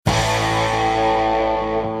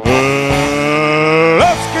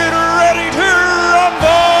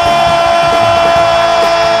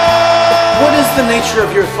the nature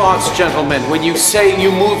of your thoughts, gentlemen, when you say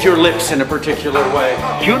you move your lips in a particular way?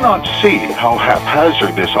 Do you not see how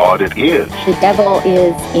haphazard this audit is? The devil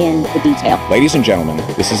is in the detail. Ladies and gentlemen,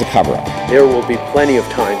 this is a cover-up. There will be plenty of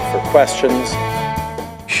time for questions.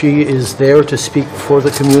 She is there to speak for the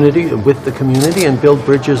community, with the community, and build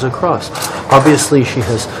bridges across. Obviously, she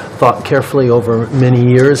has thought carefully over many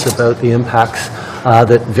years about the impacts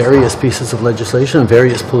that various pieces of legislation and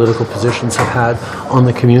various political positions have had on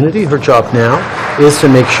the community. Her job now is to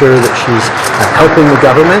make sure that she's helping the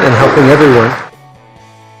government and helping everyone.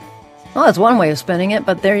 Well, that's one way of spinning it,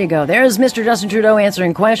 but there you go. There's Mr. Justin Trudeau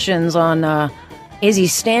answering questions on is he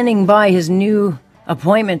standing by his new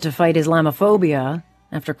appointment to fight Islamophobia,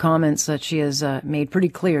 after comments that she has made pretty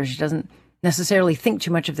clear she doesn't necessarily think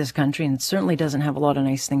too much of this country and certainly doesn't have a lot of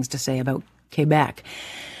nice things to say about Quebec.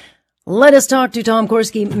 Let us talk to Tom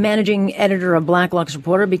Korski, managing editor of Blacklock's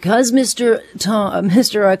Reporter, because Mr.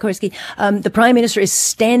 Korski, the Prime Minister is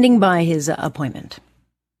standing by his appointment.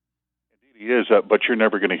 Indeed he is, but you're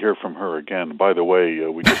never going to hear from her again. By the way,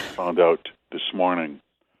 we just found out this morning,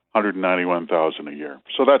 $191,000 a year.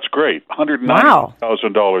 So that's great.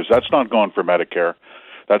 $191,000. That's not going for Medicare.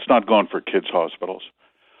 That's not going for kids' hospitals.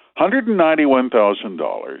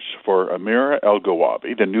 $191,000 for Amira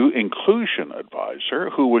El-Gawabi, the new inclusion advisor,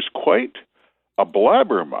 who was quite a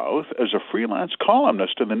blabbermouth as a freelance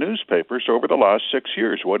columnist in the newspapers over the last 6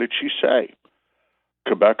 years. What did she say?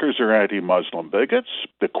 Quebecers are anti-Muslim bigots.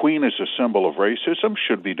 The Queen is a symbol of racism,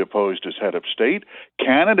 should be deposed as head of state.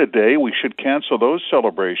 Canada Day, we should cancel those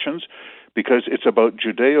celebrations because it's about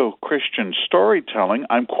Judeo-Christian storytelling.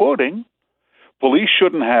 I'm quoting, police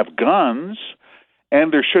shouldn't have guns,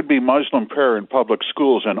 and there should be Muslim prayer in public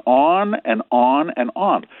schools, and on and on and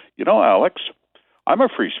on. You know, Alex, I'm a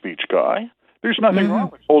free speech guy. There's nothing wrong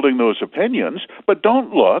with holding those opinions, but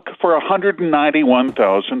don't look for a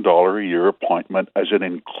 $191,000 a year appointment as an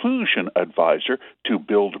inclusion advisor to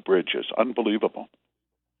build bridges. Unbelievable.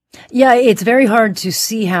 Yeah, it's very hard to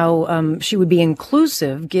see how she would be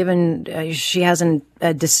inclusive given she has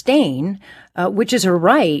a disdain, which is her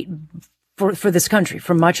right, for this country,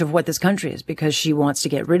 for much of what this country is, because she wants to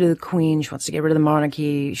get rid of the Queen, she wants to get rid of the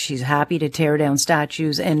monarchy, she's happy to tear down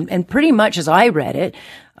statues, and pretty much as I read it,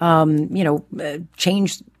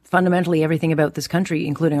 change fundamentally everything about this country,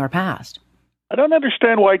 including our past. I don't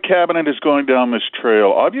understand why Cabinet is going down this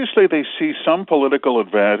trail. Obviously, they see some political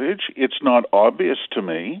advantage. It's not obvious to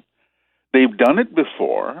me. They've done it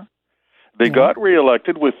before. They got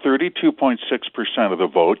reelected with 32.6% of the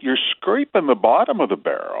vote. You're scraping the bottom of the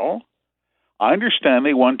barrel. I understand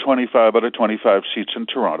they won 25 out of 25 seats in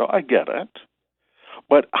Toronto. I get it.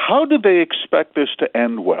 But how do they expect this to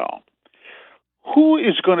end well? Who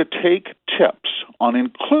is going to take tips on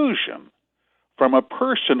inclusion from a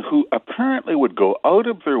person who apparently would go out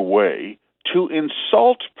of their way to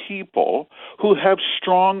insult people who have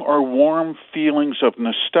strong or warm feelings of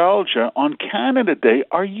nostalgia on Canada Day?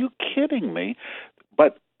 Are you kidding me?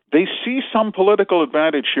 But they see some political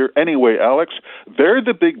advantage here. Anyway, Alex, they're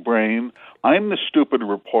the big brain. I'm the stupid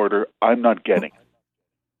reporter. I'm not getting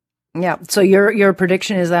it. Yeah. So your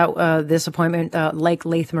prediction is that this appointment, like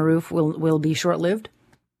Laith Marouf, will be short-lived?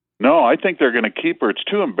 No, I think they're going to keep her. It's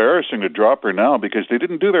too embarrassing to drop her now because they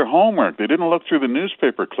didn't do their homework. They didn't look through the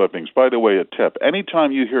newspaper clippings. By the way, a tip.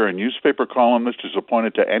 Anytime you hear a newspaper columnist is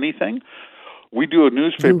appointed to anything, we do a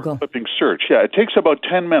newspaper clipping search. Yeah, it takes about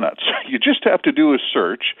 10 minutes. You just have to do a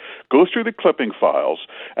search, go through the clipping files,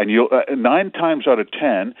 and you'll 9 times out of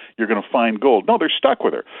 10, you're going to find gold. No, they're stuck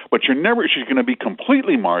with her. But she's going to be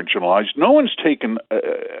completely marginalized. No one's taken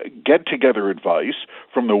get-together advice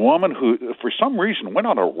from the woman who, for some reason, went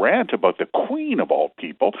on a rant about the Queen of all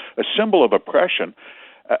people, a symbol of oppression.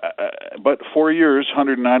 But 4 years,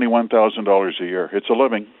 $191,000 a year. It's a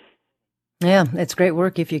living. Yeah, it's great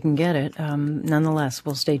work if you can get it. Nonetheless,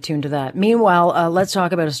 we'll stay tuned to that. Meanwhile, let's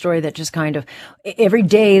talk about a story that just kind of, every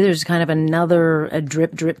day there's kind of a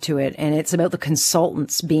drip to it. And it's about the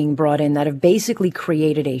consultants being brought in that have basically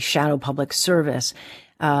created a shadow public service.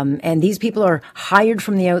 And these people are hired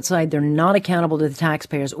from the outside. They're not accountable to the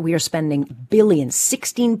taxpayers. We are spending billions,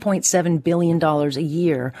 $16.7 billion a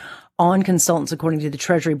year on consultants, according to the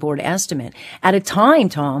Treasury Board estimate, at a time,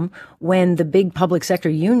 Tom, when the big public sector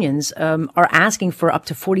unions are asking for up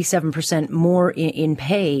to 47% more in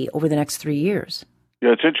pay over the next 3 years.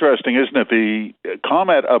 Yeah, it's interesting, isn't it? The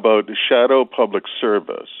comment about shadow public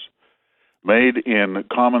service made in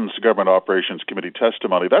Commons Government Operations Committee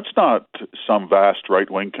testimony, that's not some vast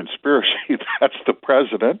right-wing conspiracy. That's the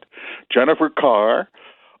president, Jennifer Carr,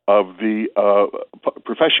 of the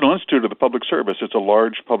Professional Institute of the Public Service. It's a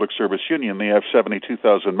large public service union. They have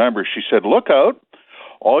 72,000 members. She said, look out,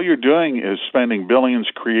 all you're doing is spending billions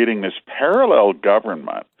creating this parallel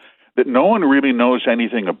government that no one really knows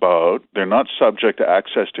anything about. They're not subject to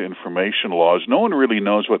access to information laws. No one really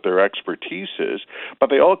knows what their expertise is, but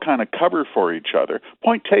they all kind of cover for each other.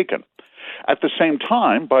 Point taken. At the same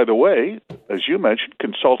time, by the way, as you mentioned,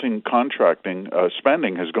 consulting contracting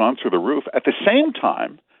spending has gone through the roof. At the same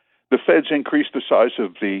time, the feds increased the size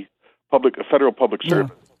of the federal public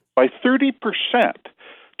service by 30%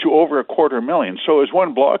 to over $250,000. So as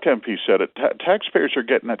one Bloc MP said it, taxpayers are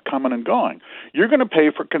getting it coming and going. You're going to pay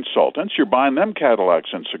for consultants, you're buying them Cadillacs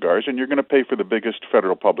and cigars, and you're going to pay for the biggest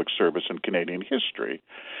federal public service in Canadian history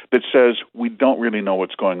that says we don't really know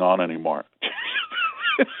what's going on anymore.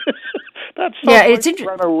 That's it's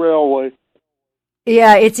run a railway.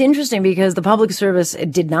 Yeah, it's interesting because the public service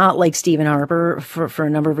did not like Stephen Harper for a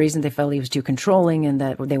number of reasons. They felt he was too controlling and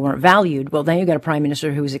that they weren't valued. Well, now you've got a prime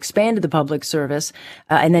minister who's expanded the public service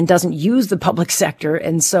and then doesn't use the public sector.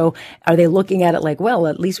 And so are they looking at it like, well,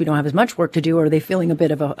 at least we don't have as much work to do? Or are they feeling a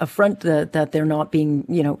bit of a affront that they're not being,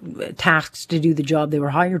 tasked to do the job they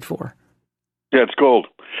were hired for? Yeah, it's gold.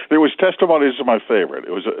 There was testimony. This is my favorite.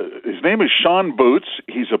 It was his name is Sean Boots.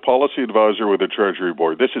 He's a policy advisor with the Treasury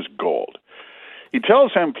Board. This is gold. He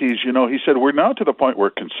tells MPs, he said, we're now to the point where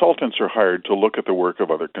consultants are hired to look at the work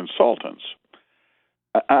of other consultants.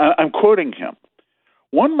 I'm quoting him.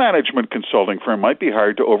 One management consulting firm might be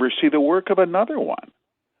hired to oversee the work of another one.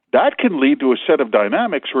 That can lead to a set of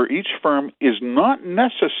dynamics where each firm is not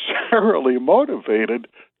necessarily motivated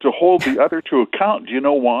to hold the other to account. Do you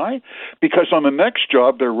know why? Because on the next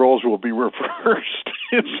job, their roles will be reversed.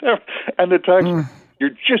 And the tax, you're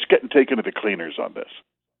just getting taken to the cleaners on this.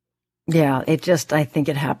 Yeah, I think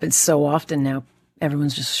it happens so often now.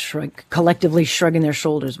 Everyone's just collectively shrugging their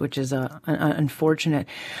shoulders, which is unfortunate.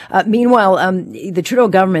 Meanwhile, the Trudeau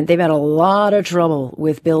government, they've had a lot of trouble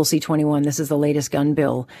with Bill C-21. This is the latest gun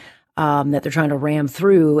bill that they're trying to ram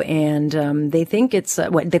through. And they think it's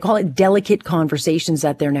what they call it delicate conversations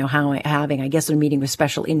that they're now having. I guess they're meeting with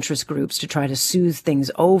special interest groups to try to soothe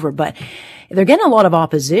things over. But they're getting a lot of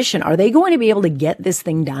opposition. Are they going to be able to get this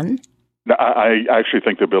thing done? I actually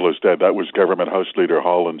think the bill is dead. That was Government House Leader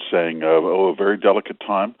Holland saying, a very delicate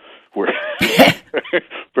time. We're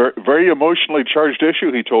very, very emotionally charged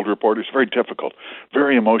issue, he told reporters. Very difficult,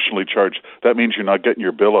 very emotionally charged. That means you're not getting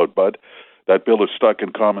your bill out, bud. That bill is stuck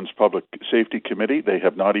in Commons Public Safety Committee. They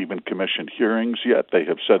have not even commissioned hearings yet. They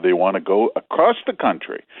have said they want to go across the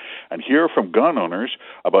country and hear from gun owners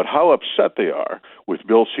about how upset they are with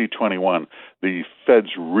Bill C-21. The feds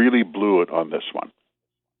really blew it on this one.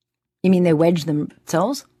 You mean they wedged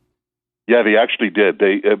themselves? Yeah, they actually did.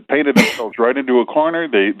 They painted themselves right into a corner.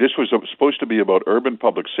 This was supposed to be about urban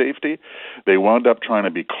public safety. They wound up trying to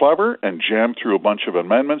be clever and jammed through a bunch of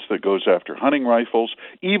amendments that goes after hunting rifles.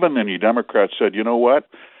 Even the New Democrats said, you know what?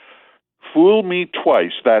 Fool me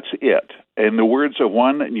twice, that's it. In the words of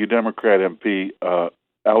one New Democrat MP,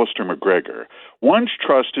 Alistair McGregor, once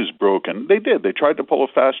trust is broken. They did. They tried to pull a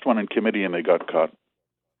fast one in committee and they got caught.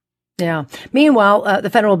 Yeah. Meanwhile, the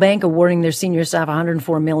federal bank awarding their senior staff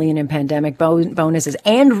 $104 million in pandemic bonuses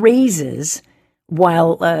and raises,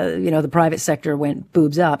 while the private sector went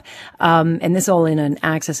boobs up, and this all in an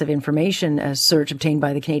access of information search obtained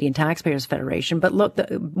by the Canadian Taxpayers Federation. But look,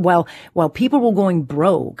 while people were going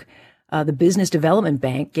broke, the Business Development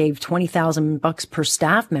Bank gave $20,000 per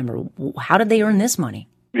staff member. How did they earn this money?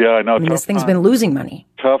 Yeah, I know. This thing's been losing money.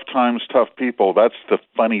 Tough times, tough people. That's the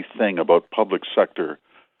funny thing about public sector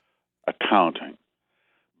accounting.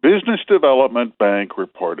 Business Development Bank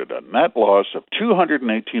reported a net loss of $218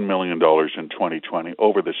 million in 2020.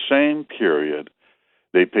 Over the same period,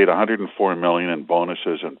 they paid $104 million in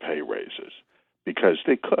bonuses and pay raises because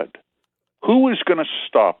they could. Who was going to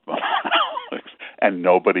stop them? And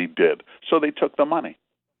nobody did. So they took the money.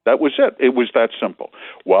 That was it. It was that simple.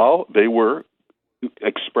 While they were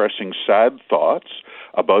expressing sad thoughts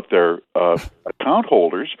about their account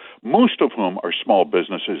holders, most of whom are small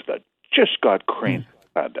businesses that just got creamed in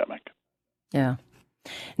the pandemic. Yeah.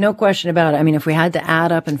 No question about it. I mean, if we had to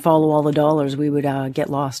add up and follow all the dollars, we would get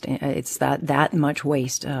lost. It's that much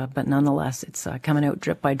waste. But nonetheless, it's coming out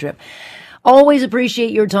drip by drip. Always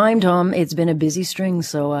appreciate your time, Tom. It's been a busy string,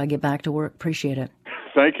 so get back to work. Appreciate it.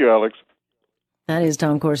 Thank you, Alex. That is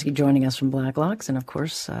Tom Korski joining us from Blacklocks, and of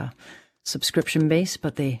course, subscription-based,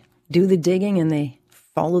 but they do the digging and they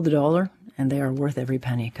follow the dollar, and they are worth every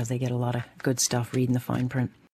penny because they get a lot of good stuff reading the fine print.